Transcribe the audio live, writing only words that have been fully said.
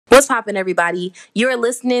What's poppin', everybody? You're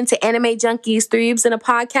listening to Anime Junkies, Three Weebs in a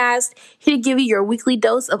Podcast, here to give you your weekly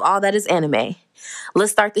dose of all that is anime.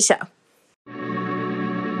 Let's start the show.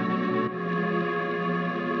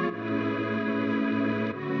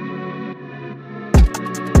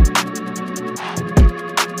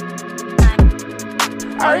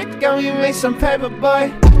 Alright, go you make some paper, boy.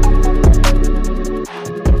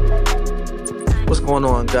 What's going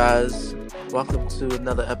on, guys? Welcome to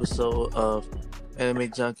another episode of Anime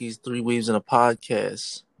Junkies, Three Weebs in a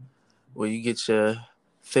Podcast, where you get your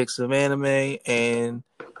fix of anime and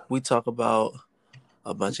we talk about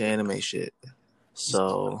a bunch of anime shit.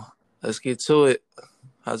 So let's get to it.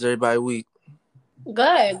 How's everybody week? Good.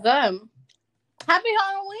 Happy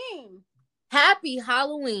Halloween. Happy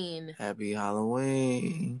Halloween. Happy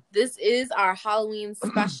Halloween. This is our Halloween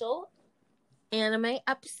special anime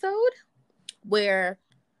episode where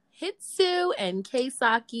Hitsu and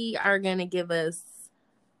Keisaki are going to give us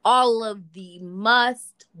all of the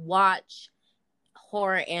must-watch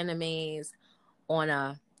horror animes on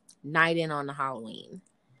a night in on the Halloween.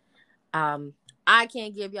 I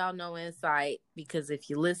can't give y'all no insight because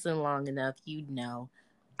if you listen long enough, you'd know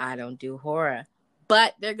I don't do horror.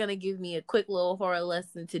 But they're going to give me a quick little horror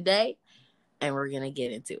lesson today, and we're going to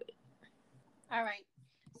get into it. All right.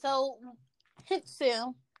 So,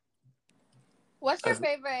 Hitsu, what's your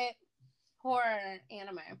favorite horror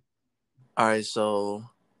anime? All right, so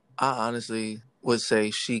I honestly would say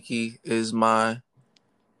Shiki is my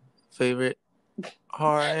favorite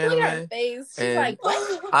horror anime. Look at her face. She's And like,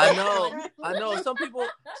 what? I know.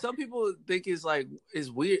 Some people think it's like it's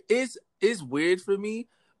weird. It's weird for me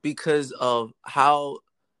because of how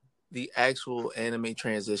the actual anime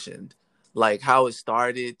transitioned. Like how it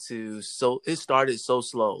started so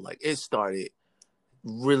slow. Like it started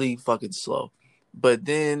really fucking slow. But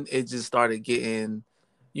then it just started getting,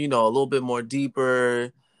 a little bit more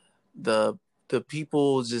deeper. The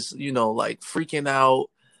people just, like freaking out.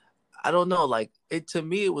 I don't know, like to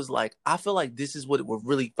me it was like I feel like this is what it would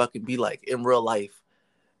really fucking be like in real life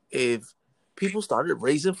if people started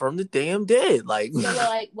raising from the damn dead. Like, So,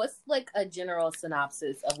 like, what's like a general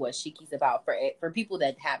synopsis of what Shiki's about for people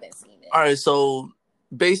that haven't seen it? All right, so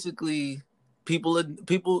basically,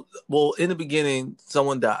 well, in the beginning,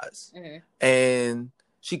 someone dies, and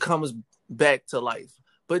she comes back to life,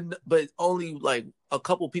 but only like a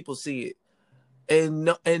couple people see it,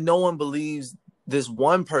 and no one believes this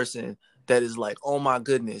one person that is like, oh my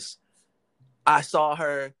goodness, I saw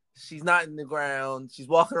her. She's not in the ground. She's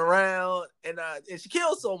walking around, and she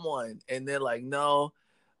killed someone. And they're like, no,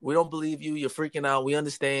 we don't believe you. You're freaking out. We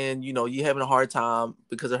understand, you're having a hard time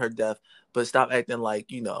because of her death, but stop acting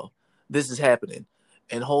like, this is happening.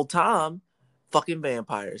 And the whole time, fucking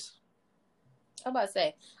vampires. I'm about to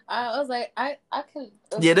say, I was like, I could.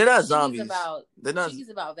 Yeah, they're not zombies. She's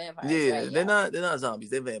about vampires. Yeah, right? they're not zombies.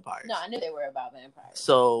 They're vampires. No, I knew they were about vampires.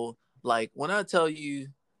 So, like, when I tell you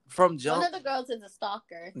from jump, one of the girls is a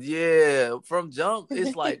stalker. Yeah, from jump,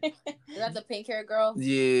 it's like is that the pink hair girl?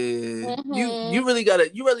 Yeah, you really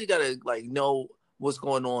gotta like know what's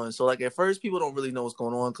going on. So like at first, people don't really know what's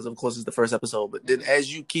going on because of course it's the first episode. But then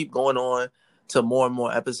as you keep going on to more and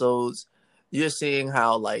more episodes, you're seeing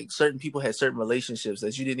how like certain people had certain relationships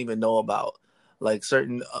that you didn't even know about. Like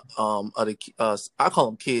certain other I call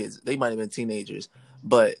them kids. They might have been teenagers,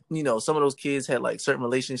 but some of those kids had like certain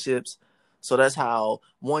relationships. So that's how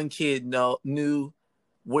one kid knew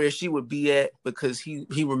where she would be at because he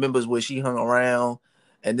remembers where she hung around.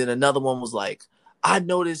 And then another one was like, I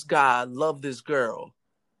know this guy, love this girl.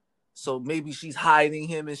 So maybe she's hiding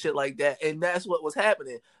him and shit like that. And that's what was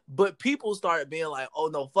happening. But people started being like, oh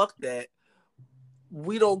no, fuck that.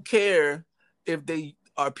 We don't care if they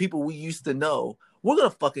are people we used to know. We're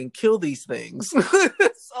going to fucking kill these things.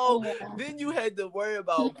 So then you had to worry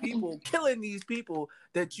about people killing these people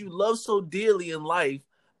that you love so dearly in life,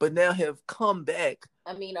 but now have come back.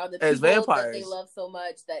 I mean, are the as people vampires that they love so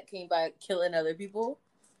much that came back killing other people?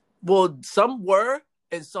 Well, some were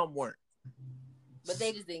and some weren't. But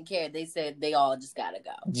they just didn't care. They said they all just gotta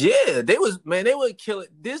go. Yeah, they would kill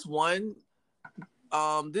it. This one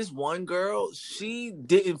girl, she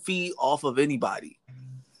didn't feed off of anybody,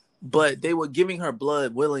 but they were giving her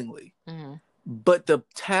blood willingly. Mm-hmm. But the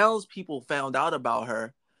townspeople found out about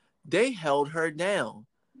her. They held her down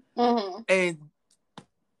and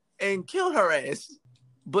killed her ass.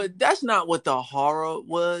 But that's not what the horror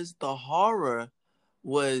was. The horror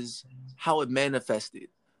was how it manifested.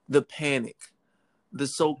 The panic. The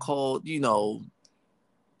so-called,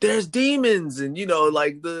 there's demons and,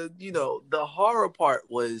 like the horror part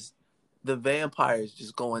was the vampires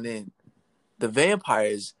just going in. The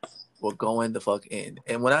vampires were going the fuck in.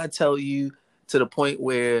 And when I tell you to the point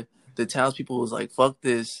where the townspeople was like, "Fuck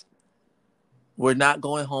this. We're not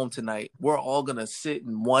going home tonight. We're all gonna sit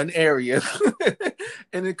in one area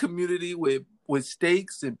in a community with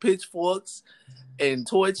stakes and pitchforks and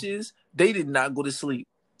torches." They did not go to sleep.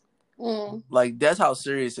 Like, that's how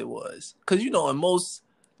serious it was. Because, in most,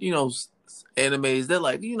 animes, they're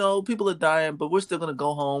like, people are dying, but we're still going to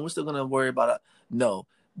go home. We're still going to worry about it. No.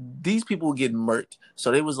 These people were getting murked. So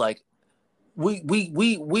they was like, we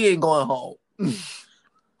ain't going home.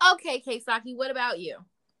 Okay, Keisaki, what about you?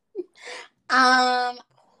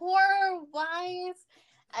 Horror-wise,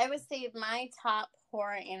 I would say my top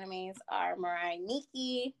horror animes are Mirai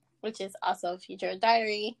Nikki, which is also Future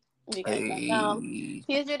Diary. You guys don't know.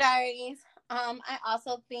 Future Diaries. I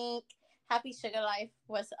also think Happy Sugar Life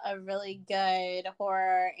was a really good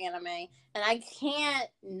horror anime. And I can't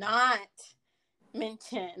not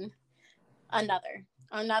mention Another.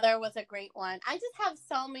 Another was a great one. I just have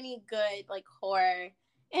so many good horror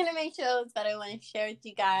anime shows that I want to share with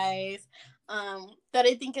you guys. That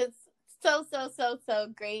I think is so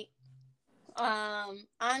great.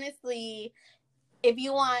 Honestly, if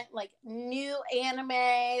you want new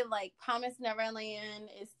anime, Promise Neverland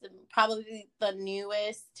is probably the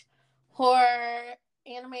newest horror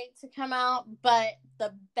anime to come out, but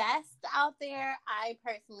the best out there, I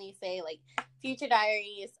personally say Future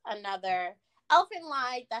Diaries, Another, Elfen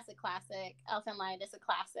Lied, that's a classic. Elfen Lied is a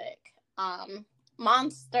classic.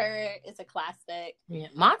 Monster is a classic. Yeah,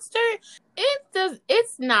 Monster,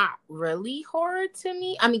 it's not really horror to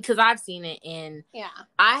me. I mean, because I've seen it, and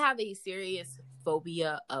I have a serious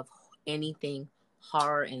phobia of anything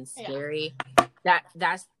horror and scary.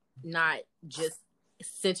 That's not just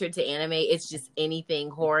centered to anime. It's just anything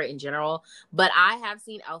horror in general. But I have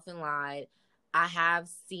seen Elfen Lied. I have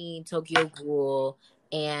seen Tokyo Ghoul,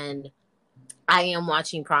 and I am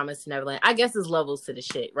watching Promise Neverland. I guess there's levels to the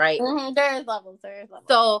shit, right? Mm-hmm. There's levels.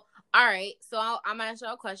 So, all right. So I'm gonna ask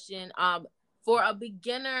y'all a question. For a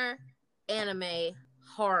beginner anime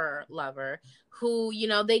horror lover who,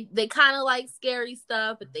 they kind of like scary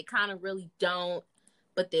stuff, but they kind of really don't,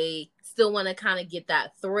 but they still want to kind of get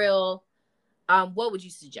that thrill, what would you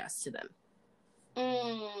suggest to them?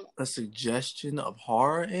 A suggestion of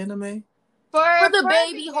horror anime? For the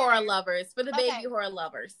baby horror lovers. For the baby horror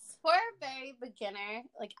lovers. For a very beginner,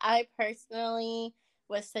 I personally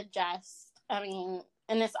would suggest, and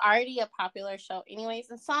it's already a popular show anyways,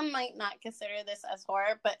 and some might not consider this as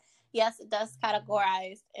horror, but yes, it does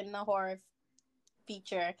categorize in the horror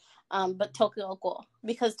feature, but Tokyo Ghoul.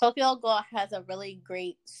 Because Tokyo Ghoul has a really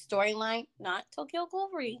great storyline, not Tokyo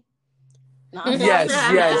Ghoul Re. Yes.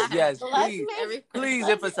 Please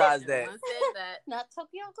emphasize that. Not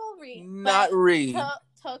Tokyo Ghoul Re. Not Re.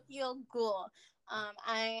 Tokyo Ghoul.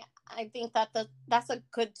 I think that's a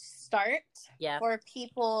good start for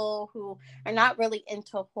people who are not really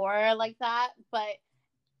into horror like that, but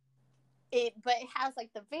it has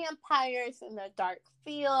the vampires and the dark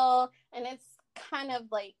feel, and it's kind of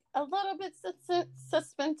a little bit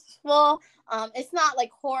suspenseful. It's not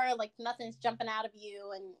horror, nothing's jumping out of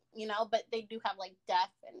you, and but they do have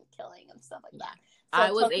death and killing and stuff like that. So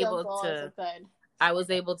I was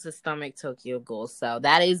able to stomach Tokyo Ghoul, so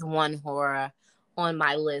that is one horror on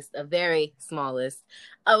my list, a very small list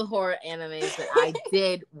of horror animes that I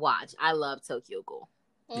did watch. I love Tokyo Ghoul.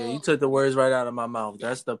 Yeah, you took the words right out of my mouth.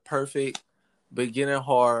 That's the perfect beginner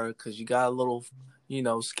horror because you got a little,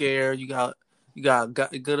 scare. You got a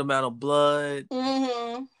good amount of blood.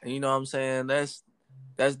 Mm-hmm. And you know what I'm saying? That's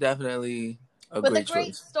definitely a great choice. With a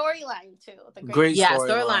great storyline too. Great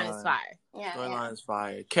storyline is fire. Yeah, storyline is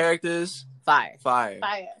fire. Characters, fire.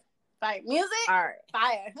 Music, fire.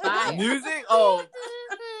 Music. Oh,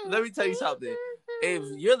 let me tell you something. If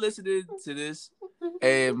you're listening to this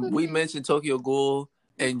and we mentioned Tokyo Ghoul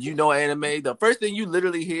and anime, the first thing you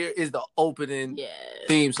literally hear is the opening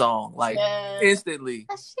theme song, instantly.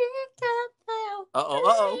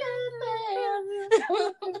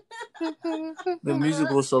 The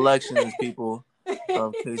musical selections, people,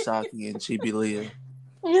 of Keisaki and Chibi Leah.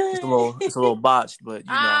 It's a little botched, but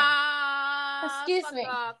Excuse me.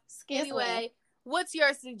 Anyway, what's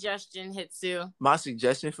your suggestion, Hitsu? My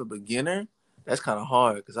suggestion for beginner? That's kind of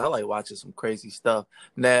hard because I like watching some crazy stuff.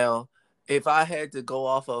 Now, if I had to go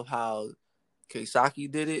off of how Keisaki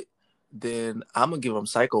did it, then I'm gonna give him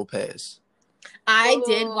Psycho Pass. I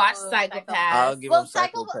did watch Psycho Pass. I'll give him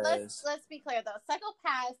Psycho Pass. Let's be clear though. Psycho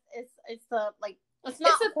Pass is the it's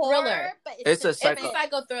not a horror, thriller, but it's a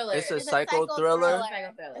psycho thriller. It's a psycho thriller.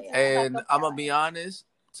 And I'm gonna be honest.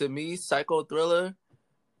 To me, psycho thriller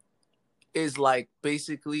is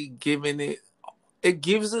basically giving it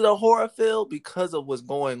gives it a horror feel because of what's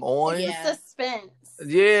going on. It's suspense.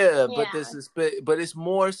 Yeah, but but it's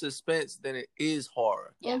more suspense than it is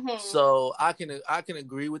horror. Yeah. So I can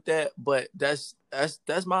agree with that, but that's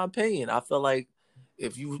my opinion. I feel like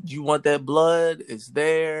if you want that blood, it's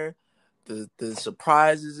there. The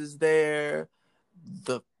surprises is there.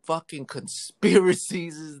 The fucking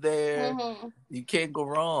conspiracies is there. You can't go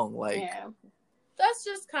wrong. Like, that's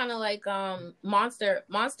just kind of like Monster.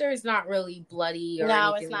 Monster is not really bloody or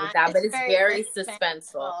anything like that, but it's very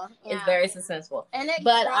suspenseful. Yeah. It's very suspenseful, and it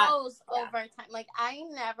grows over time. Like, I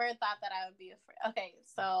never thought that I would be afraid. Okay,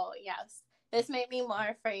 so yes, this made me more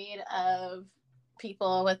afraid of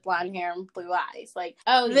people with blonde hair and blue eyes. Like,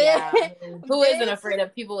 who isn't afraid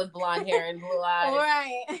of people with blonde hair and blue eyes?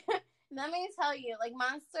 Right. Let me tell you, like,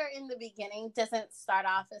 Monster in the beginning doesn't start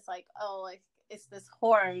off as like, oh, like, it's this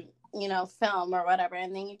horror, film or whatever,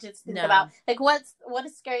 and then you just think about like what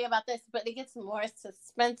is scary about this, but it gets more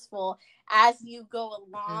suspenseful as you go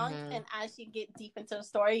along, and as you get deep into the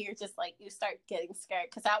story, you're just like, you start getting scared,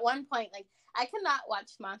 because at one point, like, I could not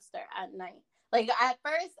watch Monster at night. Like, at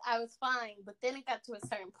first I was fine, but then it got to a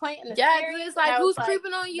certain point in the series, it's like, who's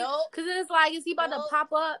creeping on you? Because then it's like, is he about to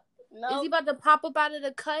pop up? Is he about to pop up out of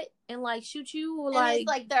the cut and like shoot you? Or, and it's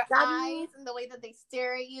like their eyes and the way that they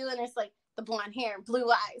stare at you, and it's like the blonde hair and blue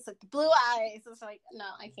eyes. Like, the blue eyes, it's like, no,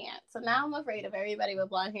 I can't. So now I'm afraid of everybody with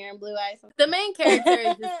blonde hair and blue eyes. The main character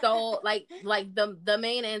is just so like the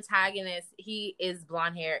main antagonist. He is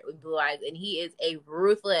blonde hair with blue eyes, and he is a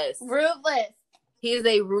ruthless. He is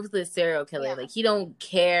a ruthless serial killer. Yeah. Like, he don't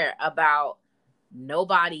care about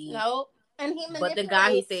nobody. Nope. And he manipulates the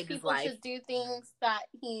guy who saved his life to do things that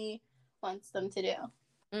he wants them to do.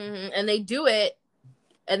 And they do it,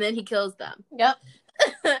 and then he kills them. Yep.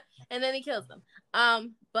 And then he kills them.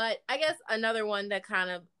 But I guess another one that kind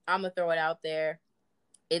of, I'm gonna throw it out there.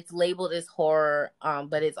 It's labeled as horror,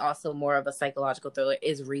 but it's also more of a psychological thriller.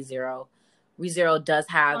 Is ReZero. ReZero does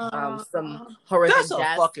have some horrific deaths.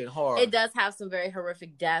 That's a fucking horror. It does have some very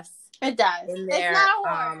horrific deaths. It does. In there. It's not a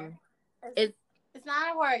horror. It's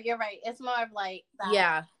not a horror. You're right. It's more of like that.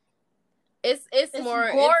 Yeah. It's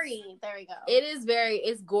more gory. There we go.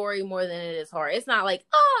 It's gory more than it is horror. It's not like,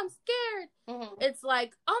 oh, I'm scared. It's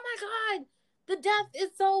like, oh my God, the death is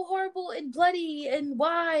so horrible and bloody, and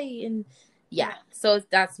why? And yeah. So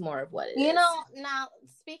that's more of what it is. Now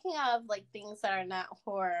speaking of like things that are not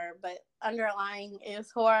horror but underlying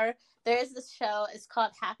is horror, there's this show. It's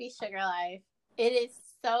called Happy Sugar Life. It is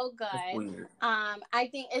so good. I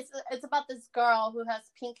think it's about this girl who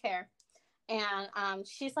has pink hair, and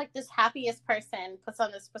she's like this happiest person, puts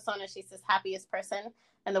on this persona, she's this happiest person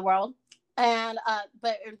in the world, and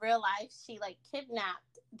but in real life she like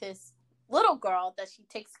kidnapped this little girl that she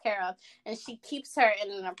takes care of, and she keeps her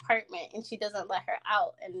in an apartment, and she doesn't let her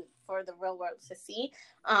out and for the real world to see,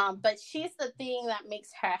 but she's the thing that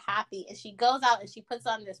makes her happy, and she goes out and she puts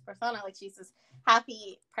on this persona like she's this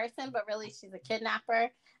happy person, but really she's a kidnapper,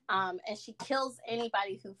 and she kills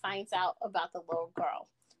anybody who finds out about the little girl,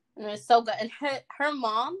 and it's so good. And her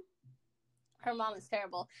mom is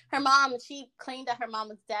terrible. Her mom, she claimed that her mom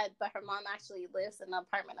was dead, but her mom actually lives in the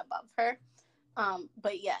apartment above her.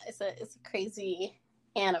 But yeah, it's a crazy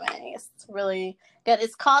anime. It's really good.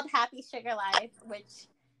 It's called Happy Sugar Life, which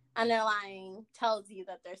underlying tells you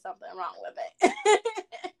that there's something wrong with it.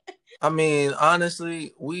 I mean,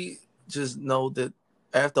 honestly, we just know that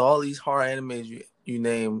after all these horror animes you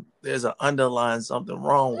name, there's an underlying something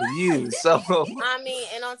wrong with you. So I mean,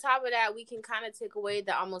 and on top of that, we can kind of take away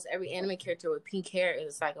that almost every anime character with pink hair is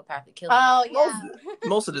a psychopathic killer. Oh yeah,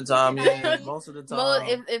 most of the time, yeah. Most of the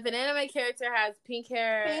time, if an anime character has pink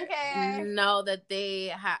hair, know that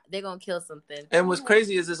they're gonna kill something. And what's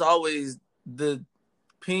crazy is it's always the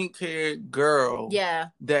pink haired girl,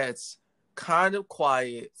 that's kind of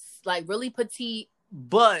quiet, like really petite.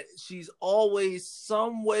 But she's always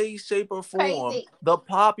some way, shape, or form the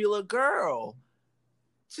popular girl.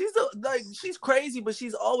 She's crazy, but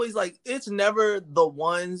she's always like, it's never the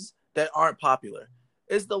ones that aren't popular.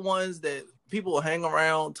 It's the ones that people hang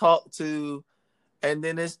around, talk to, and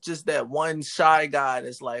then it's just that one shy guy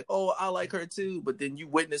that's like, oh, I like her too. But then you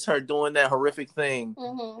witness her doing that horrific thing.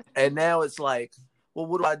 And now it's like, well,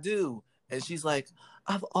 what do I do? And she's like,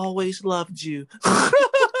 I've always loved you.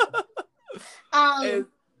 And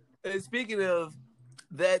speaking of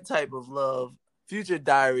that type of love, Future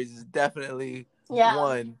Diaries is definitely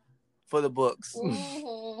one for the books.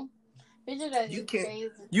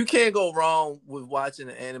 You can't go wrong with watching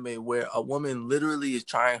an anime where a woman literally is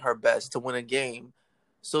trying her best to win a game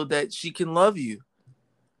so that she can love you.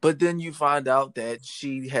 But then you find out that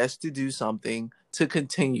she has to do something to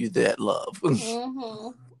continue that love.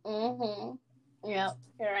 Yeah,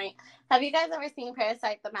 you're right. Have you guys ever seen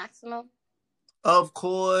Parasite the Maximum? Of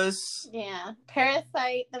course. Yeah,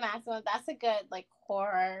 Parasite, The Mask. That's a good like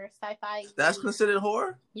horror sci-fi. That's considered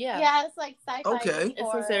horror? Yeah, it's like sci-fi. Okay.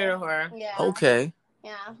 It's considered a horror. Yeah. Okay.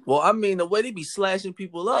 Yeah. Well, I mean, the way they be slashing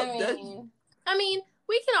people up, I mean,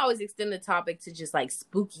 we can always extend the topic to just like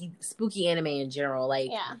spooky anime in general, like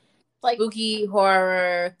spooky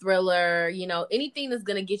horror, thriller, anything that's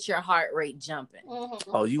gonna get your heart rate jumping. Mm-hmm.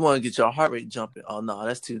 Oh, you want to get your heart rate jumping? Oh no,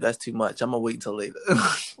 that's too much. I'm gonna wait until later.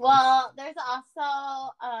 Well, there's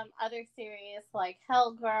also other series like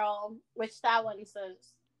Hell Girl, which that one's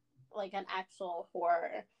like an actual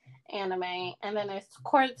horror anime, and then there's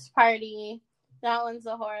Corpse Party. That one's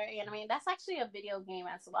a horror anime. That's actually a video game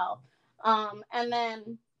as well. And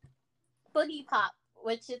then Boogie Pop,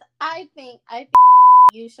 which is I think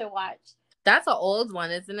you should watch. That's an old one,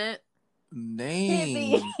 isn't it?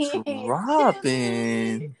 Name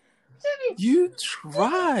dropping. You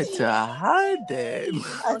tried to hide that.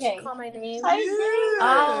 Okay. Call my name. I did.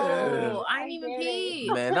 Oh, I didn't even pee.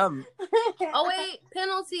 Man, I'm. Oh wait,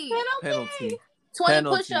 penalty. 20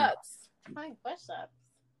 push-ups. 20 push-ups.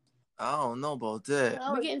 I don't know about that.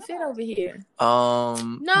 Oh, We're getting fit over here. No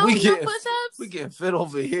push-ups. We getting fit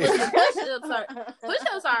over here. Push-ups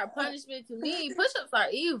are a punishment to me. Push-ups are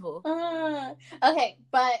evil. Okay.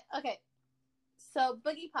 So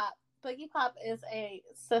Boogie Pop is a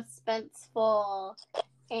suspenseful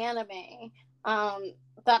anime.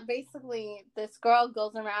 That basically this girl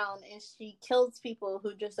goes around and she kills people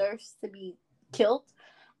who deserves to be killed.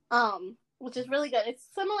 Which is really good. It's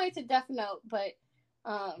similar to Death Note, but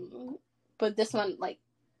this one, like,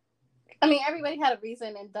 I mean, everybody had a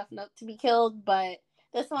reason in Death Note to be killed, but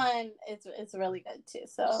this one is really good too.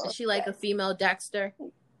 So is she like a female Dexter?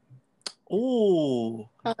 Ooh,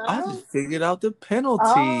 I just figured out the penalty.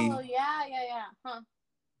 Oh yeah. Huh.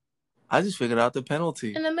 I just figured out the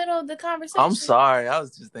penalty in the middle of the conversation. I'm sorry, I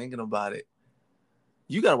was just thinking about it.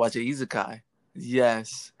 You gotta watch an isekai.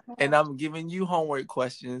 Yes, and I'm giving you homework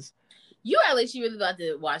questions. You act like she really about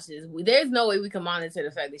to watch this. There's no way we can monitor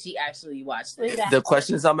the fact that she actually watched it. Exactly. The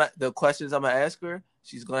questions I'm gonna ask her,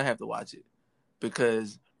 she's gonna have to watch it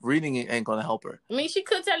because reading it ain't gonna help her. I mean, she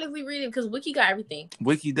could technically read it because Wiki got everything.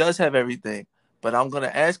 Wiki does have everything, but I'm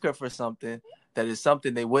gonna ask her for something that is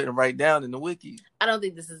something they wouldn't write down in the wiki. I don't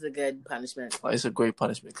think this is a good punishment. Oh, it's a great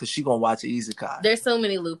punishment because she gonna watch an isekai. There's so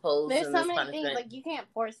many loopholes. There's so many things, like you can't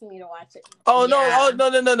force me to watch it. Oh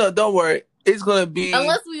no! Don't worry. It's gonna be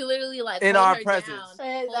unless we literally like in our presence.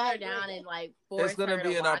 Hold her down and like force it's gonna her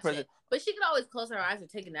be to in our watch presence. It. But she could always close her eyes and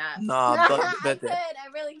take a nap. Nah, I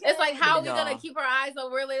really could. It's like, how are we gonna keep her eyes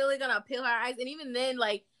open? We're literally gonna peel her eyes, and even then,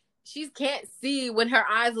 like, she can't see when her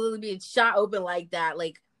eyes are literally being shot open like that.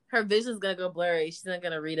 Like, her vision's gonna go blurry. She's not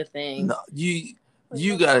gonna read a thing. No, you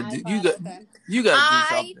gotta do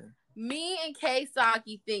something. Me and Kay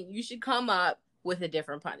Saki think you should come up with a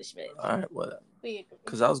different punishment. All right, whatever.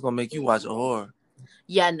 Because I was gonna make you watch a horror.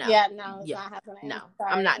 Yeah, no. It's not happening. No,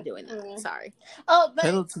 I'm not doing that. Sorry. Oh, but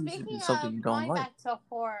penalties speaking is something of you don't going like. back to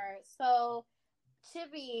horror, so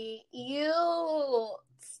Chibi, you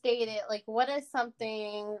stated like, what is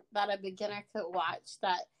something that a beginner could watch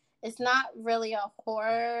that is not really a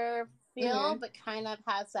horror feel, but kind of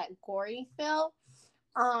has that gory feel?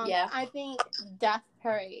 I think Death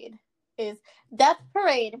Parade is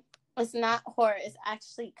not horror. It's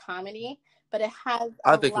actually comedy, but it has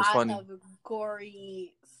a lot of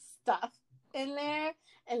gory stuff in there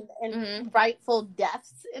and rightful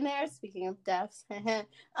deaths in there. Speaking of deaths,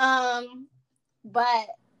 but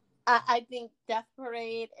I think Death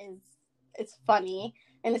Parade is funny,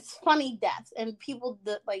 and it's funny deaths, and people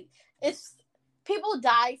die.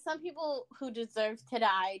 Some people who deserve to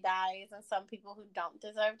die dies, and some people who don't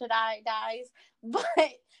deserve to die dies.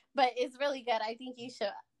 But it's really good. I think you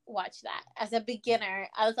should watch that as a beginner,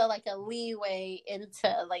 as a leeway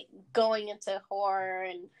into like going into horror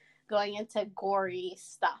and going into gory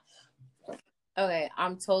stuff. Okay,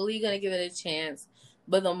 I'm totally gonna give it a chance,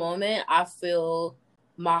 but the moment I feel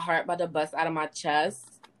my heart about to bust out of my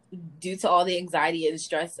chest due to all the anxiety and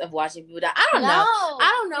stress of watching people die, I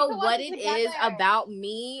don't know what it is about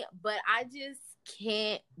me, but I just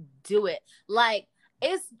can't do it. Like,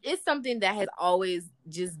 it's something that has always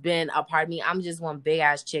just been a part of me. I'm just one big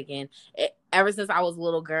ass chicken. Ever since I was a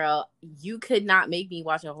little girl, you could not make me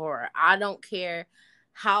watch a horror. I don't care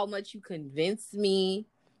how much you convince me,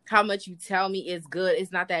 how much you tell me it's good,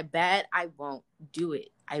 it's not that bad. I won't do it.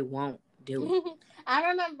 I won't do it. I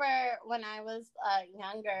remember when I was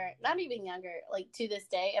younger, not even younger, like to this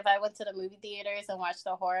day, if I went to the movie theaters and watched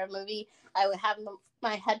a horror movie, I would have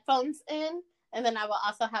my headphones in, and then I would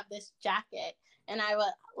also have this jacket, and I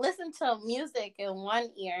would listen to music in one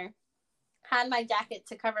ear, had my jacket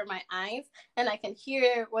to cover my eyes, and I can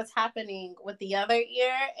hear what's happening with the other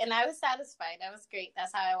ear, and I was satisfied. That was great.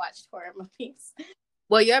 That's how I watched horror movies.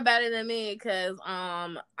 Well, you're better than me because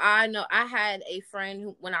I know I had a friend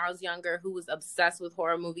who, when I was younger, who was obsessed with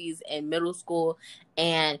horror movies in middle school,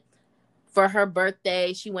 and for her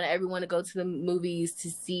birthday, she wanted everyone to go to the movies to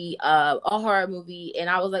see a horror movie, and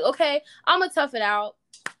I was like, okay, I'm gonna tough it out.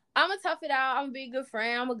 I'm gonna be a good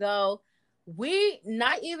friend. I'm gonna go. We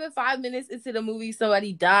not even 5 minutes into the movie,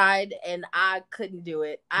 somebody died, and I couldn't do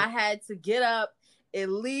it. I had to get up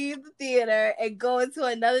and leave the theater and go into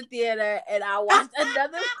another theater, and I watched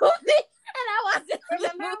another movie. And I watched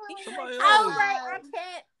another movie. I was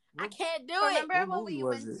like, I can't do it. Remember when we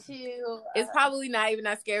went to? It's probably not even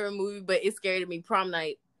that scary of a movie, but it scared me. Prom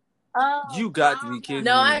night. Oh, you got to be kidding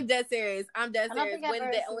No, me. I'm dead serious. When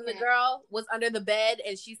the girl was under the bed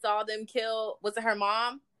and she saw them kill, was it her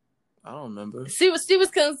mom? I don't remember. She was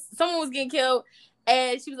someone was getting killed,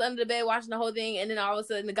 and she was under the bed watching the whole thing, and then all of a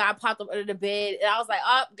sudden the guy popped up under the bed, and I was like,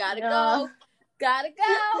 oh, gotta go.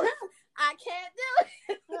 I can't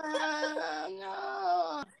do it.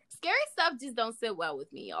 No. Scary stuff just don't sit well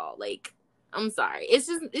with me, y'all. Like, I'm sorry. It's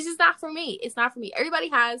just not for me. It's not for me. Everybody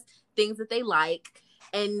has things that they like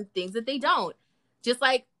and things that they don't. Just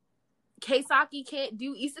like Keisaki can't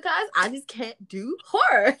do isekais, I just can't do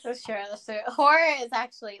horror. That's true. Horror is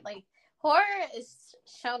actually horror is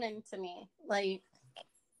shonen to me. Like,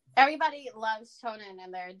 everybody loves shonen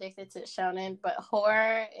and they're addicted to shonen, but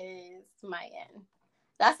horror is my end.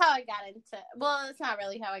 That's how I got into. Well, it's not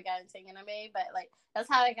really how I got into anime, but like that's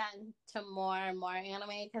how I got into more and more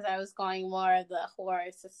anime because I was going more the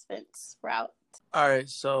horror suspense route. All right,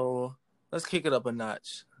 so let's kick it up a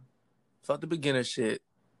notch. Fuck the beginner shit.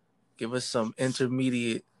 Give us some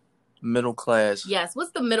intermediate, middle class. Yes,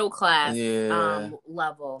 what's the middle class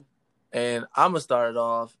level? And I'm going to start it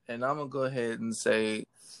off, and I'm going to go ahead and say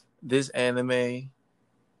this anime, I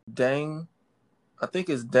think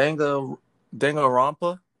it's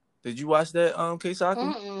Danganronpa. Did you watch that,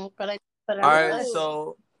 Keisaki? But all right,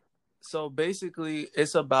 so basically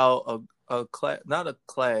it's about a class, not a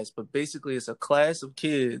class, but basically it's a class of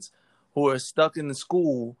kids who are stuck in the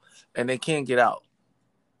school and they can't get out.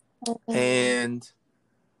 And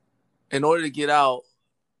in order to get out,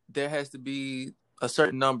 there has to be a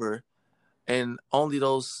certain number, and only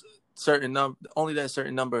that certain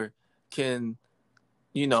number can,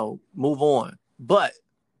 move on. But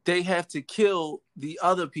they have to kill the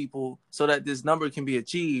other people so that this number can be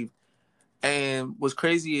achieved. And what's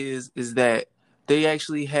crazy is that they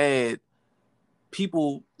actually had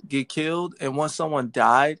people get killed, and once someone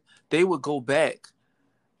died, they would go back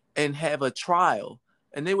and have a trial.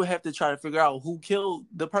 And they would have to try to figure out who killed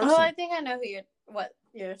the person. Oh, I think I know what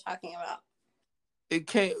you're talking about.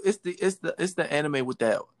 It's the anime with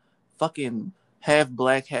that fucking half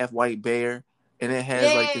black, half white bear, and it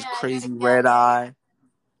has this crazy red eye.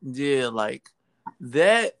 Yeah, like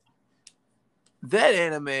that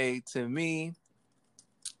anime to me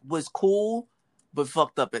was cool, but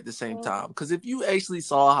fucked up at the same time. Because if you actually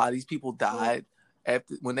saw how these people died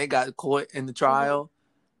when they got caught in the trial,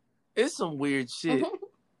 it's some weird shit.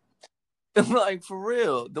 Like, for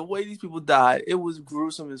real, the way these people died, it was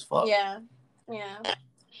gruesome as fuck. Yeah.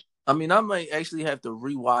 I mean, I might actually have to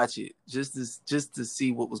rewatch it just to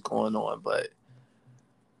see what was going on, but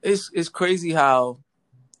it's crazy how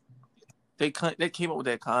they came up with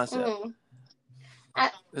that concept.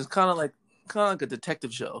 It's kind of like a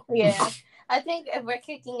detective show. Yeah, I think if we're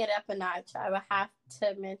kicking it up a notch, I would have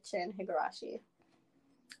to mention Higurashi.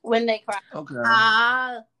 When They Cry. Okay.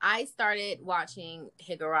 I started watching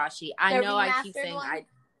Higurashi. I know I keep saying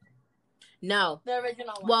No. The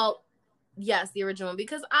original one. Well, yes, the original one,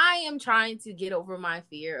 because I am trying to get over my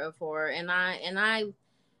fear of horror, and I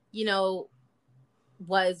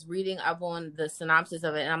was reading up on the synopsis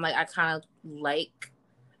of it, and I'm like, I kind of like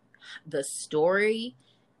the story,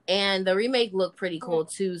 and the remake looked pretty cool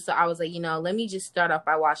too. So I was like, let me just start off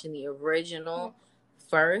by watching the original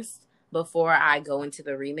first before I go into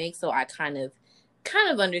the remake, so I kind of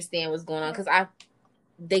understand what's going on, because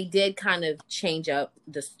they did kind of change up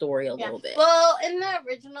the story a little bit. Well, in the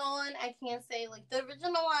original one, I can't say, like, the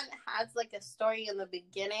original one has, like, a story in the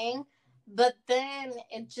beginning, but then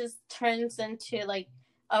it just turns into, like,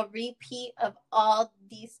 a repeat of all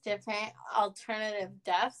these different alternative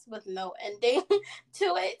deaths with no ending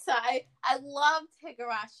to it. So I loved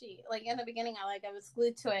Higurashi. Like, in the beginning, I was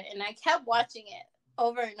glued to it, and I kept watching it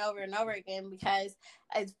over and over and over again because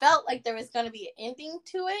I felt like there was going to be an ending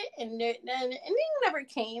to it, and then the ending never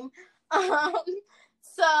came.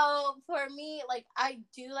 So for me, like, I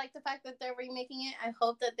do like the fact that they're remaking it. I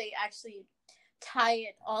hope that they actually tie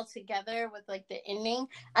it all together with like the ending.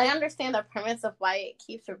 I understand the premise of why it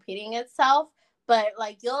keeps repeating itself, but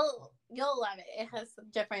like you'll love it. It has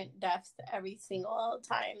different deaths every single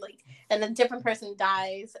time, like, and a different person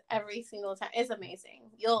dies every single time. It's amazing.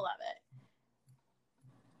 You'll love it.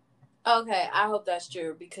 Okay, I hope that's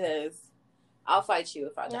true because I'll fight you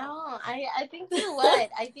if I don't. No, I think you would.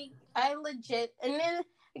 I think I legit. And then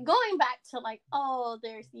going back to like, oh,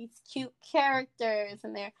 there's these cute characters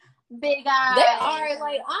and they're big eyes. They are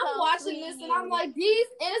like, I'm watching this and I'm like, these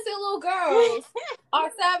innocent little girls are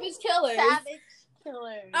savage killers. Savage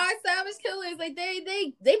killers. Like they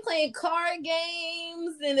playing card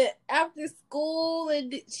games and after school,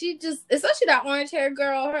 and she just, especially that orange hair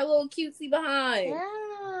girl, her little cutesy behind.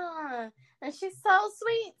 Yeah. And she's so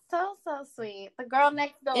sweet. So sweet. The girl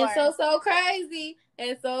next door. And so crazy.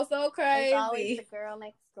 And so crazy. It's always the girl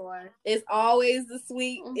next door. It's always the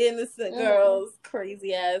sweet, innocent girls.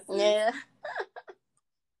 Crazy ass. Yeah.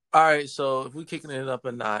 All right, so if we're kicking it up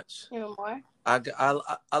a notch. Even more? I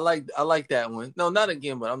like that one. No, not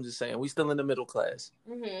again, but I'm just saying we still in the middle class.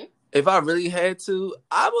 Mm-hmm. If I really had to,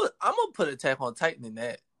 I'm gonna put Attack on Titan in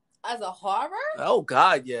that. As a horror? Oh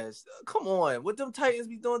God, yes. Come on, what them Titans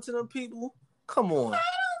be doing to them people? Come on. I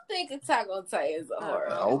don't think Attack on Titan is a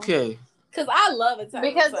horror. Okay. Because I love Attack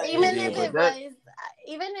on Titan. Because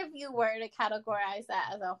even if you were to categorize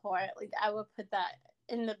that as a horror, like I would put that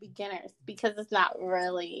in the beginners because it's not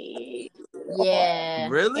really. Yeah.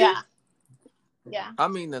 Really? Yeah. Yeah. I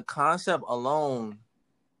mean, the concept alone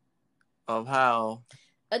of how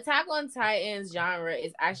Attack on Titan's genre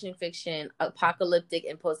is action fiction, apocalyptic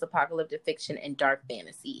and post-apocalyptic fiction, and dark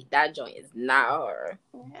fantasy. That joint is not horror.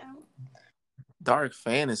 Yeah. dark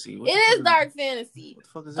fantasy. It is dark fantasy. What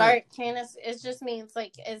the fuck is Dark fantasy. It just means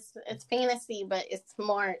like it's fantasy, but it's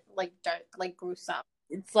more like dark, like gruesome.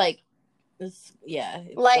 It's like, it's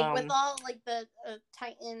like with all like the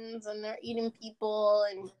Titans and they're eating people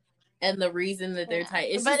and the reason that they're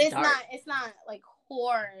Titans. But it's dark. not. It's not like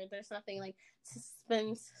horror. There's nothing like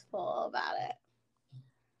suspenseful about it.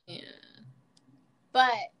 Yeah.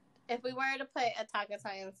 But if we were to put Attack on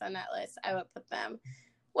Titans on that list, I would put them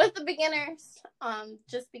with the beginners,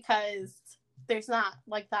 just because there's not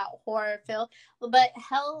like that horror feel. But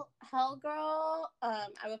Hell Girl, I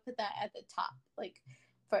would put that at the top, like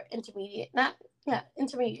for intermediate.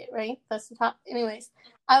 Intermediate, right? That's the top. Anyways,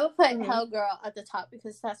 I would put Hell Girl at the top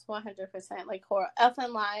because that's 100% like horror. Elf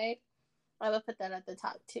and Lied, I would put that at the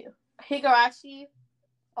top too. Higurashi,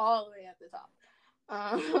 all the way at the top.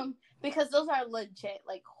 Because those are legit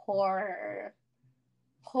like horror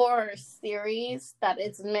series that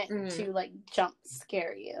is meant to like jump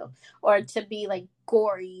scare you or to be like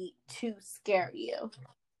gory to scare you.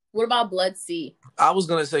 What about Blood Sea? I was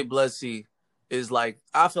gonna say Blood Sea is like,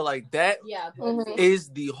 I feel like that is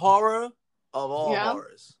the horror of all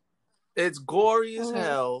horrors. It's gory as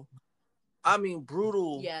hell. I mean,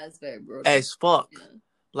 brutal. Yeah, it's very brutal as fuck. Yeah.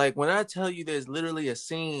 Like when I tell you, there's literally a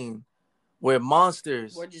scene where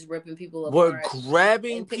monsters were just ripping people apart, were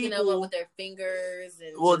grabbing and picking people them up with their fingers,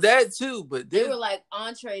 and that too. But they were like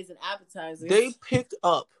entrees and appetizers. They picked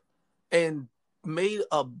up and made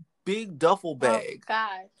a big duffel bag,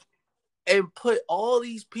 and put all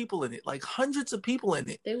these people in it, like hundreds of people in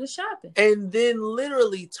it. They were shopping, and then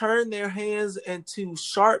literally turned their hands into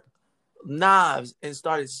sharp knives and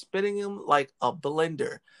started spinning them like a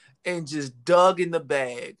blender, and just dug in the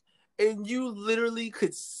bag. And you literally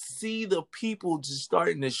could see the people just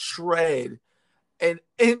starting to shred. And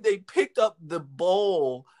they picked up the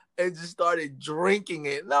bowl and just started drinking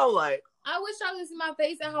it. And I'm like, I wish I could see my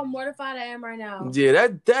face and how mortified I am right now. Yeah,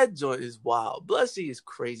 that joint is wild. Blood Sea is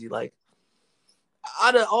crazy. Like,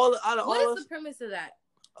 what is the premise of that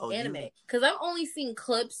anime? Because I've only seen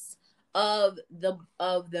clips of them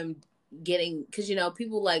getting, because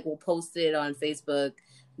people like will post it on Facebook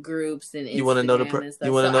groups and Instagram. You want to know the premise? I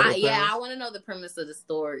want to know the premise of the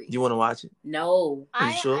story. You want to watch it? No. Are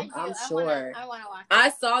you sure? I'm sure. I want to watch it. I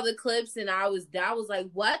saw the clips and I was like,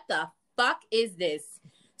 what the fuck is this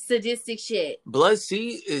sadistic shit? Blood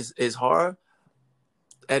Sea is horror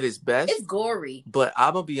at its best. It's gory. But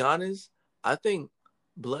I'm going to be honest, I think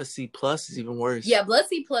Blood Sea Plus is even worse. Yeah, Blood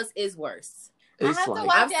Sea Plus is worse. It's I have to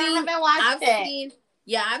watch it. I haven't watched it.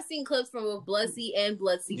 I've seen clips from both Blood Sea and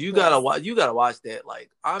Blood Sea. You gotta watch that. Like,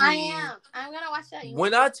 I am. I'm gonna watch that.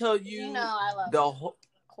 When I tell you, I love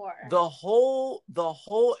the whole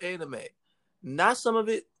anime, not some of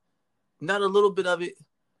it, not a little bit of it,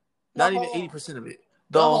 not even 80% of it.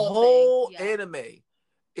 The whole anime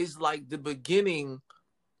is like the beginning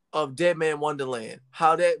of Dead Man Wonderland.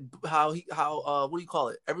 How what do you call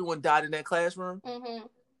it? Everyone died in that classroom. Mm-hmm.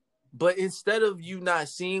 But instead of you not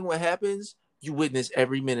seeing what happens, you witness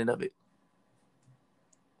every minute of it.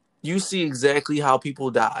 You see exactly how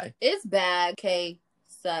people die. It's bad, okay,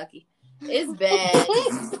 Saki. It's bad.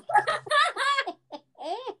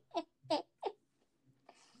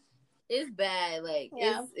 It's bad. Like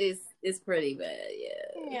it's pretty bad.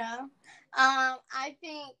 Yeah. Yeah. I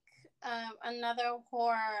think another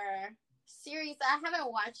horror series I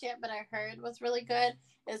haven't watched yet, but I heard was really good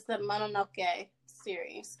is the Mononoke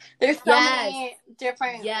series. There's so many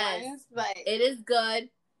different ones, but it is good.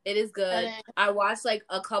 It is good. I watched like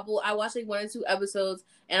a couple. I watched like 1 or 2 episodes,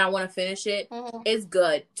 and I want to finish it. Mm-hmm. It's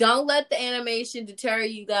good. Don't let the animation deter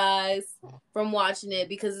you guys from watching it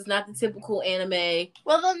because it's not the typical anime.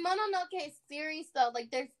 Well, the Mononoke series, though, like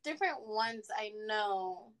there's different ones I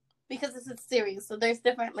know because it's a series, so there's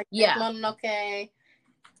different like Mononoke.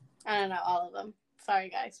 I don't know all of them. Sorry,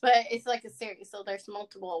 guys, but it's like a series, so there's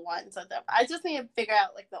multiple ones of them. I just need to figure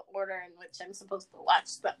out like the order in which I'm supposed to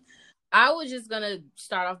watch them. I was just gonna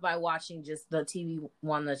start off by watching just the TV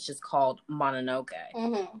one that's just called Mononoke.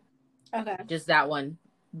 Mm-hmm. Okay. Just that one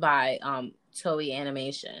by Toei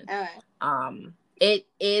Animation. Okay. It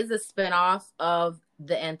is a spinoff of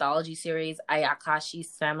the anthology series Ayakashi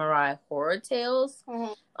Samurai Horror Tales.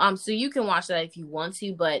 Mm-hmm. So you can watch that if you want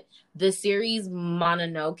to, but the series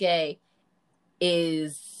Mononoke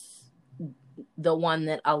is the one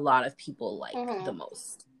that a lot of people like the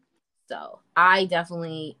most. So I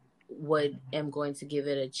definitely am going to give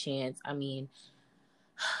it a chance. I mean,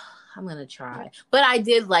 I'm gonna try, but I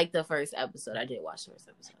did like the first episode. I did watch the first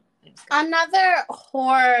episode. Another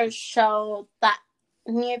horror show that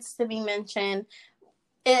needs to be mentioned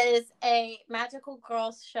is a magical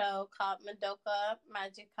girls show called Madoka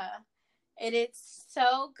Magica. It is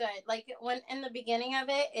so good. Like when in the beginning of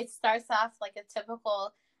it, it starts off like a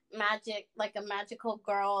typical like a magical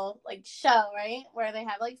girl like show, right? Where they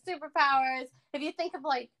have like superpowers. If you think of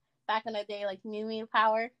like back in the day, like Mew Mew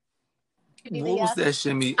Power. What was that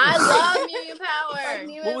shimmy? I love Mew Mew Power. Like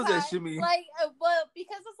Mew what was Power. that shimmy? Like, well,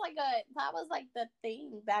 because it's like that was like the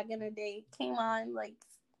thing back in the day. It came on like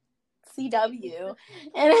CW,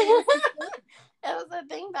 and it was a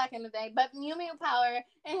thing back in the day. But Mew Mew Power,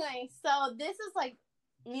 anyway. So this is like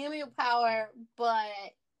Mew Mew Power, but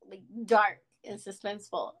like dark and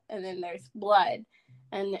suspenseful, and then there's blood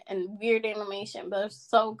and weird animation, but it's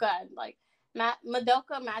so good. Like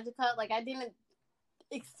Madoka Magica, like I didn't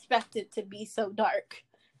expect it to be so dark,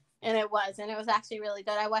 and it was actually really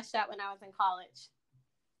good. I watched that when I was in college,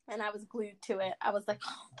 and I was glued to it. I was like,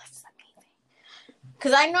 oh, that's amazing,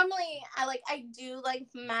 because I do like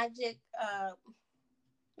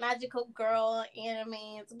magical girl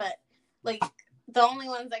animes, but like the only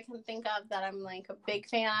ones I can think of that I'm like a big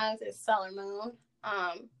fan of is Sailor Moon,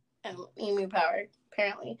 and Emu Power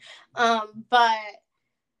apparently, but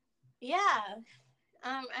yeah.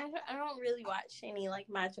 I don't really watch any like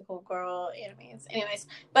magical girl animes. Anyways,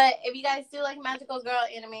 but if you guys do like magical girl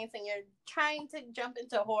animes and you're trying to jump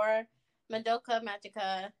into horror, Madoka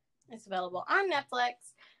Magica is available on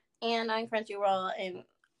Netflix and on Crunchyroll and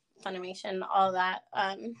Funimation, all that.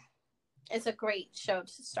 It's a great show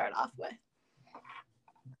to start off with.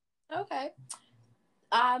 Okay.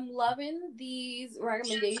 I'm loving these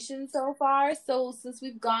recommendations so far. So since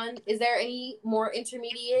we've gone, is there any more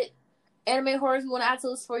intermediate anime horrors we want to add to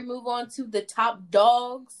this before we move on to the top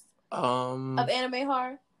dogs of anime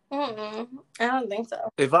horror? I don't think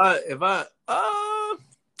so. If I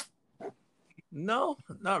no,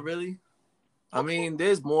 not really. I mean,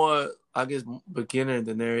 there's more, I guess, beginner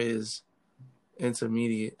than there is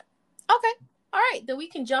intermediate. Okay. All right. Then we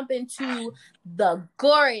can jump into the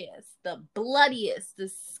goriest, the bloodiest, the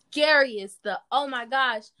scariest, oh my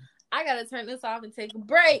gosh, I got to turn this off and take a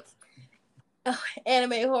break.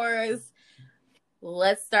 Anime horrors.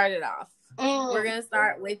 Let's start it off. We're gonna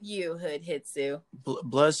start with you, Hood Hitsu.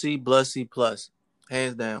 Blood-C plus,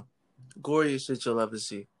 hands down. Goriest shit you'll ever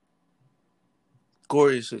see.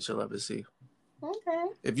 Goriest shit you'll ever see. Okay.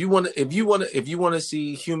 If you wanna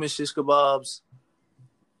see human shish kebabs,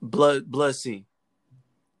 Blood-C.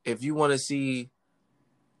 If you wanna see,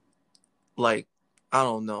 like, I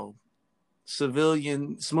don't know,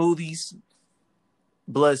 civilian smoothies,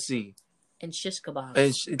 Blood-C. And shish kebabs.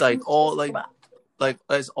 And all like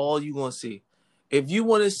that's all you gonna see. If you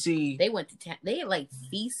want to see, they went to town. They like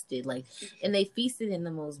feasted, and they feasted in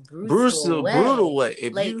the most brutal way.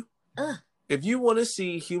 If you want to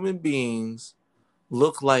see human beings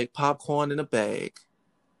look like popcorn in a bag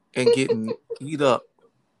and getting eat up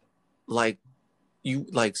like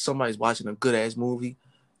somebody's watching a good ass movie,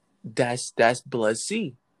 that's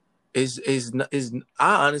Blood-C. I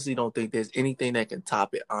honestly don't think there's anything that can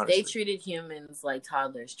top it. Honestly, they treated humans like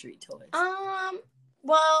toddlers treat toys.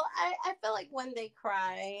 Well, I feel like when they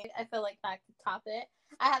cry, I feel like that could top it.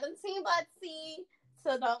 I haven't seen Butsy,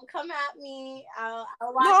 so don't come at me. I'll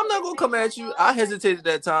watch No, I'm it not gonna come at you. I hesitated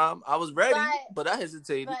that time. I was ready, but I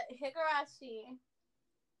hesitated. But Higurashi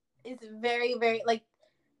is very, very, like,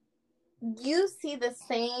 you see the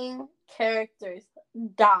same characters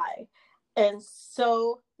die in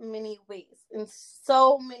so many ways, in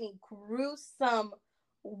so many gruesome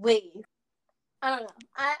ways. I don't know.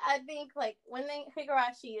 I think, like, when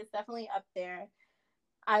Higurashi is definitely up there.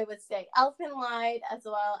 I would say Elfen Lied as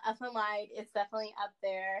well. Elfen Lied is definitely up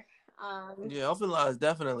there. Yeah, Elfen Lied is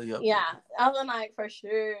definitely up there. Elfen Lied for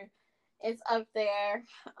sure is up there.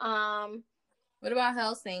 What about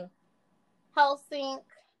Hellsing? Hellsing.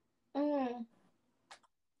 I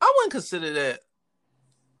wouldn't consider that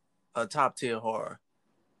a top tier horror.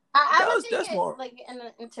 I would think it's more like in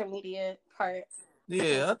an intermediate part.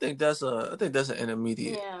 Yeah, I think that's an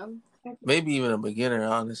intermediate. Yeah. Maybe even a beginner,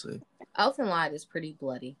 honestly. Elfen Lied is pretty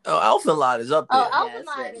bloody. Oh, Elfen Lied is up there. Elfen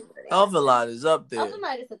Lied is up there. Elfen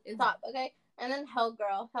Lied is at the top, okay? And then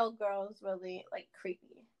Hellgirl. Hellgirl is really, like,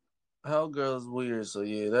 creepy. Hellgirl's weird, so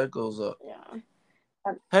yeah, that goes up.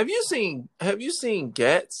 Yeah. Have you seen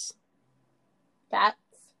Gats? Gats?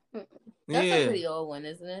 That's a pretty old one,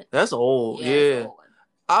 isn't it? That's old. Yeah. Old.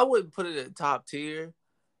 I wouldn't put it at top tier,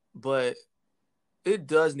 but it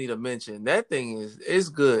does need a mention. That thing is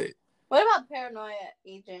good. What about Paranoia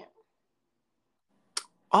Agent?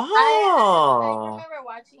 Oh, I remember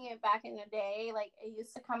watching it back in the day. Like, it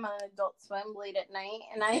used to come on Adult Swim late at night,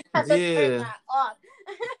 and I had to turn that off.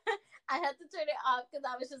 I had to turn it off because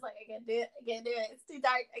I was just like, I can't do it. It's too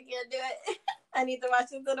dark. I can't do it. I need to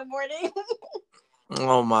watch it in the morning.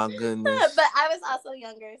 Oh my goodness. But I was also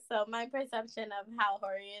younger, so my perception of how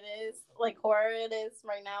horror it is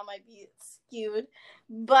right now might be skewed.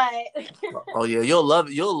 But oh yeah, you'll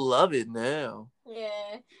love it now.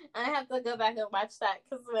 Yeah, I have to go back and watch that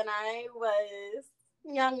because when I was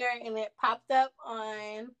younger and it popped up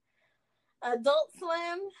on Adult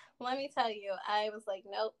Swim, let me tell you, I was like,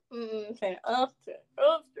 nope, turn it off.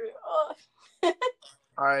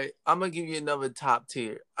 All right, I'm gonna give you another top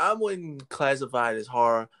tier. I wouldn't classify it as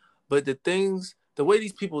horror, but the way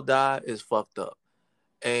these people die is fucked up,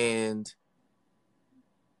 and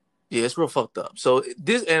yeah, it's real fucked up. So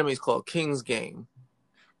this anime is called King's Game.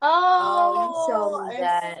 Oh, you showed me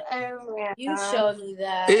that. You showed me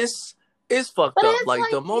that. It's fucked up. It's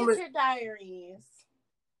like the moment. Future Diaries.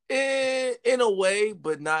 In a way,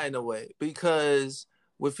 but not in a way, because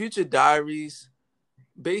with Future Diaries,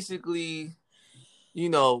 basically,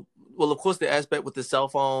 well, of course, the aspect with the cell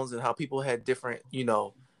phones and how people had different,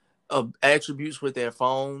 attributes with their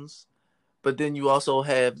phones, but then you also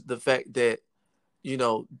have the fact that,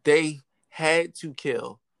 they had to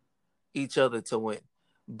kill each other to win.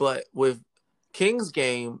 But with King's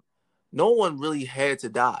Game, no one really had to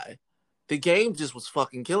die. The game just was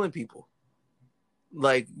fucking killing people.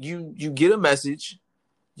 Like, you get a message,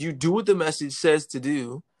 you do what the message says to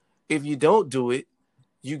do. If you don't do it,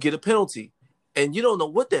 you get a penalty. And you don't know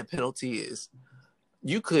what that penalty is.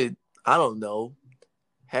 You could, I don't know,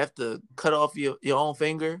 have to cut off your own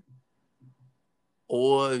finger,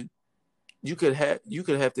 or you could have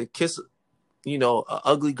to kiss, an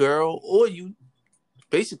ugly girl, or you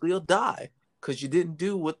basically will die because you didn't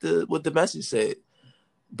do what the message said.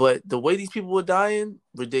 But the way these people were dying,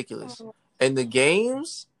 ridiculous. And the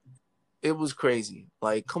games, it was crazy.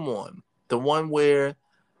 Like, come on, the one where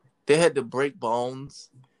they had to break bones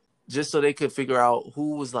just so they could figure out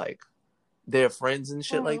who was like their friends and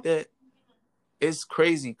shit like that. It's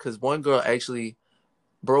crazy because one girl actually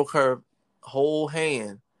broke her whole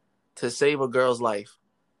hand to save a girl's life.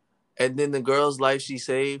 And then the girl's life she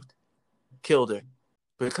saved killed her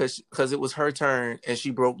because it was her turn and she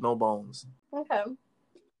broke no bones. Okay.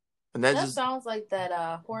 And that sounds like that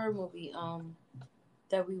horror movie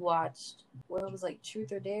that we watched where it was like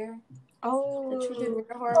Truth or Dare. Oh, the Truth or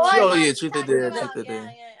Dare horror movie. Yeah, Truth or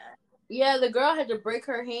Dare. Yeah, the girl had to break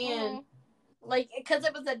her hand. Like, because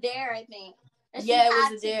it was a dare, I think. And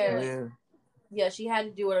it was a dare. Yeah, she had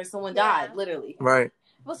to do it or someone died, literally. Right.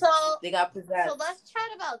 Well, so they got possessed. So let's chat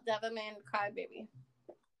about Devilman Crybaby.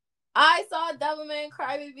 I saw Devilman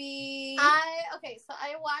Crybaby. So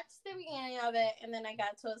I watched the beginning of it, and then I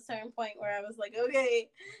got to a certain point where I was like, okay,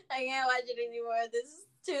 I can't watch it anymore. This is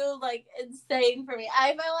too, like, insane for me. I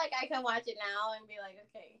feel like I can watch it now and be like,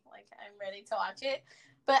 okay, like, I'm ready to watch it.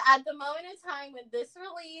 But at the moment in time when this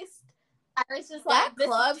released, I was just like, that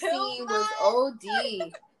club scene was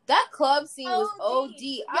OD. That club scene was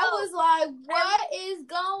OD. I was like, what is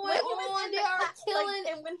going on? They are killing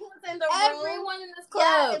and when he was in the everyone room, in this club.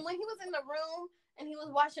 Yeah, and when he was in the room and he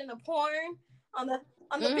was watching the porn, on the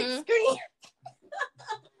big screen.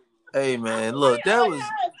 Hey man, look, that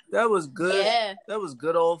was good. Yeah. That was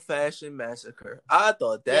good old fashioned Massacre. I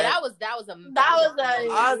thought that. Yeah, I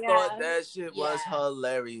thought that shit was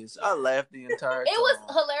hilarious. I laughed the entire time. It was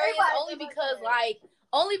hilarious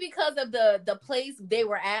only because of the place they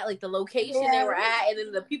were at, like the location they were at, and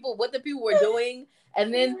then what the people were doing,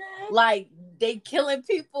 and then like they killing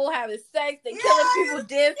people, having sex, they killing people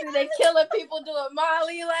dancing, they killing people doing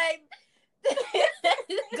Molly, like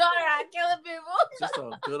going around killing people. Just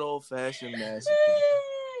a good old fashioned Massacre.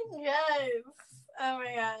 Yes. Oh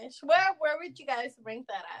my gosh. Where would you guys rank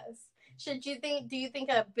that as? Do you think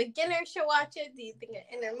a beginner should watch it? Do you think an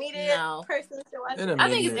intermediate person should watch it? I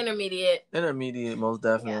think it's intermediate. Intermediate, most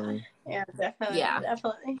definitely. Yeah, definitely. Yeah.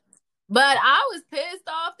 Definitely. But I was pissed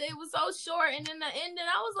off they were so short, and in the ending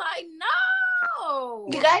I was like, no.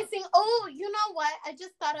 You guys think, oh, you know what? I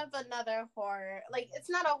just thought of another horror. Like, it's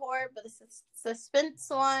not a horror, but it's a suspense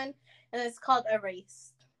one, and it's called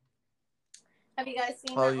Erased. Have you guys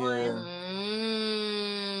seen that one?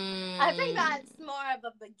 I think that's more of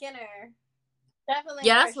a beginner. Definitely.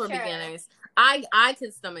 Yeah, that's for beginners. I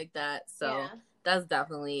can stomach that, so that's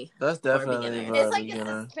definitely for beginners. It's like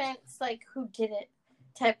a suspense, like who did it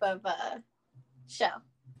type of show.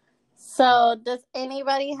 So, does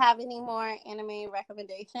anybody have any more anime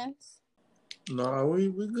recommendations? No, we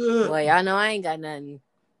good. Well, y'all know I ain't got nothing.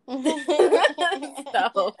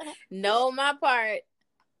 So, know my part.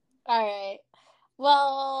 All right.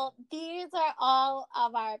 Well, these are all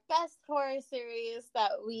of our best horror series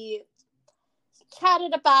that we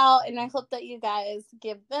chatted about, and I hope that you guys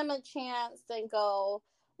give them a chance and go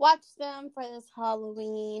watch them for this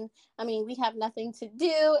Halloween. I mean, we have nothing to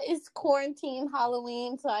do. It's quarantine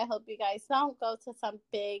Halloween, so I hope you guys don't go to some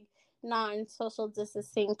big non-social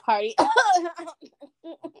distancing party.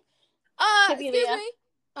 Excuse me?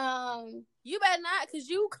 You better not, because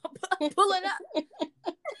you pulling up.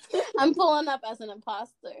 I'm pulling up as an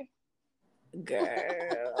imposter.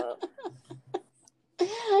 Girl.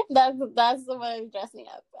 That's what I'm dressing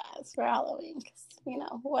up as for Halloween, because,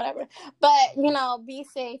 whatever. But, be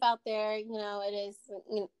safe out there. It is,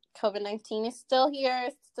 COVID-19 is still here,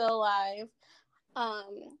 it's still alive.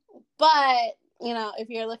 But, if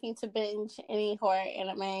you're looking to binge any horror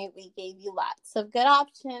anime, we gave you lots of good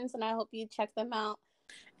options, and I hope you check them out.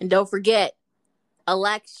 And don't forget,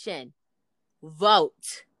 election.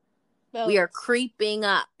 Vote. We are creeping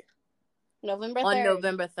up. November 3rd. On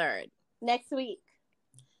November 3rd. Next week.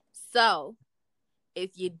 So,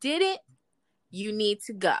 if you didn't, you need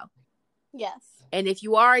to go. Yes. And if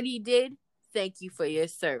you already did, thank you for your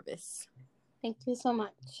service. Thank you so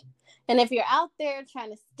much. And if you're out there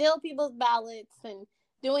trying to steal people's ballots and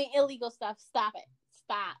doing illegal stuff, stop it.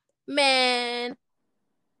 Stop. Man,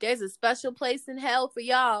 there's a special place in hell for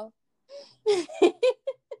y'all.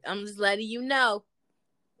 I'm just letting you know.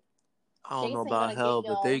 I don't know about hell,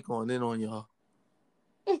 but they going in on y'all.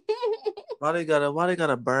 Why they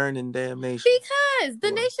gotta burn in damnation? Because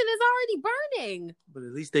the nation is already burning. But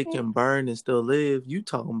at least they can burn and still live. You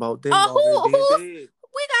talking about them already being dead.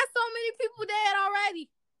 We got so many people dead already.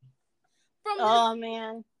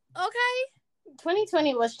 Man. Okay.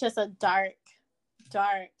 2020 was just a dark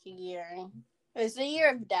year. It was a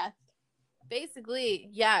year of death. Basically,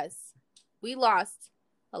 yes. We lost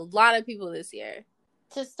a lot of people this year.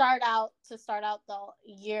 To start out the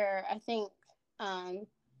year, I think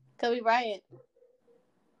Kobe Bryant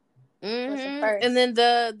was the first. And then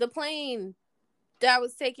the plane that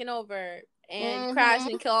was taken over and crashed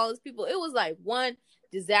and killed all those people. It was like one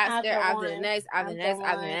disaster after the next, after the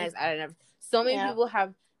next. So many people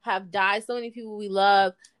have died. So many people we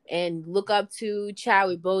love and look up to.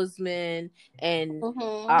 Chadwick Boseman and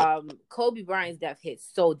Kobe Bryant's death hit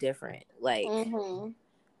so different. Like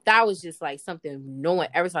that was just like something no one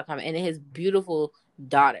ever saw coming. And his beautiful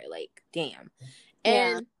daughter, like damn.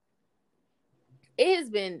 And it has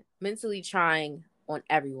been mentally trying on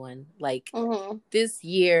everyone. Like this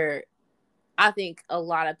year, I think a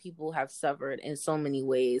lot of people have suffered in so many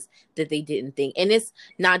ways that they didn't think. And it's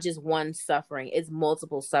not just one suffering. It's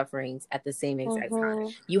multiple sufferings at the same exact time.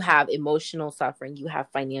 You have emotional suffering. You have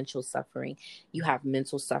financial suffering. You have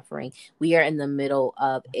mental suffering. We are in the middle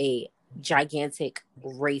of a gigantic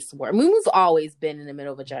race war. I mean, we've always been in the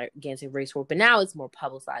middle of a gigantic race war, but now it's more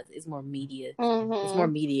publicized. It's more media. It's more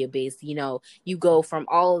media based. You go from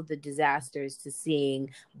all of the disasters to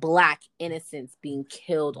seeing Black innocents being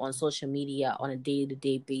killed on social media on a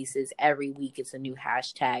day-to-day basis. Every week it's a new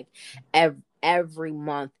hashtag. Every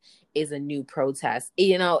month is a new protest.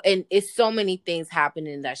 And it's so many things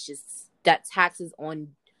happening that taxes on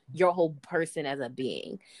your whole person as a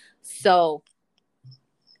being. So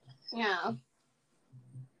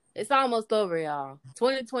It's almost over, y'all.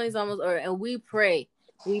 2020 is almost over, and we pray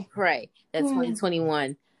that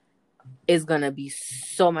 2021 is gonna be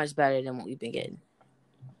so much better than what we've been getting.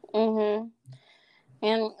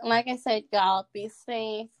 And like I said, y'all, be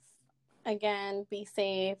safe. Again, be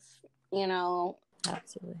safe. You know,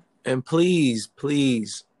 absolutely. And please,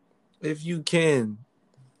 if you can,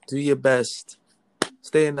 do your best.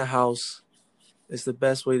 Stay in the house. It's the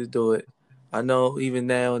best way to do it. I know even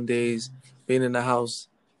nowadays, being in the house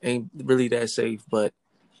ain't really that safe, but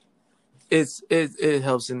it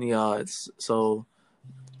helps in the odds. So,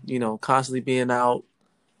 constantly being out,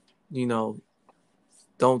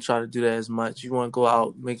 don't try to do that as much. You want to go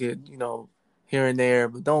out, make it, here and there,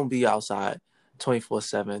 but don't be outside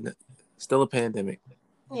 24/7. Still a pandemic.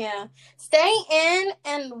 Yeah. Stay in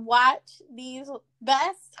and watch these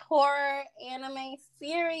best horror anime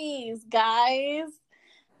series, guys.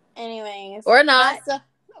 Anyways. Or not.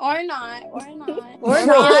 Or not. Or be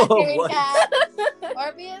a scaredy cat.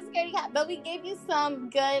 Or be a scaredy cat. But we gave you some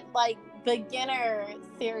good, beginner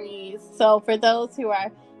series. So for those who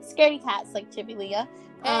are scaredy cats, like Chibi Leah.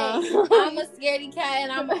 Hey, I'm a scaredy cat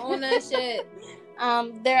and I'm on that shit.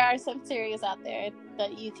 There are some series out there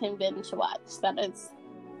that you can binge watch that is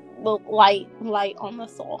light on the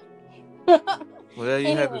soul. Well, there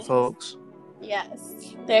you have it, folks.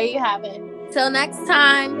 Yes, there you have it. Till next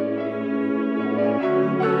time.